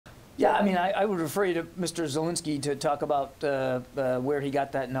Yeah, I mean, I would refer you to Mr. Zelenski to talk about where he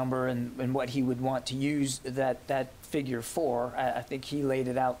got that number and what he would want to use that figure for. I think he laid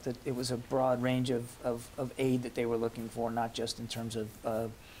it out that it was a broad range of aid that they were looking for, not just in terms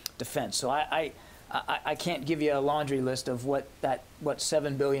of defense. So I can't give you a laundry list of what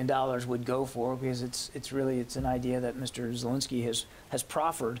 $7 billion would go for, because it's an idea that Mr. Zelenski has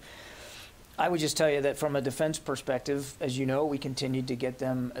proffered. I would just tell you that from a defense perspective, as you know, we continue to get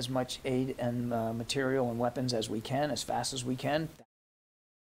them as much aid and material and weapons as we can, as fast as we can.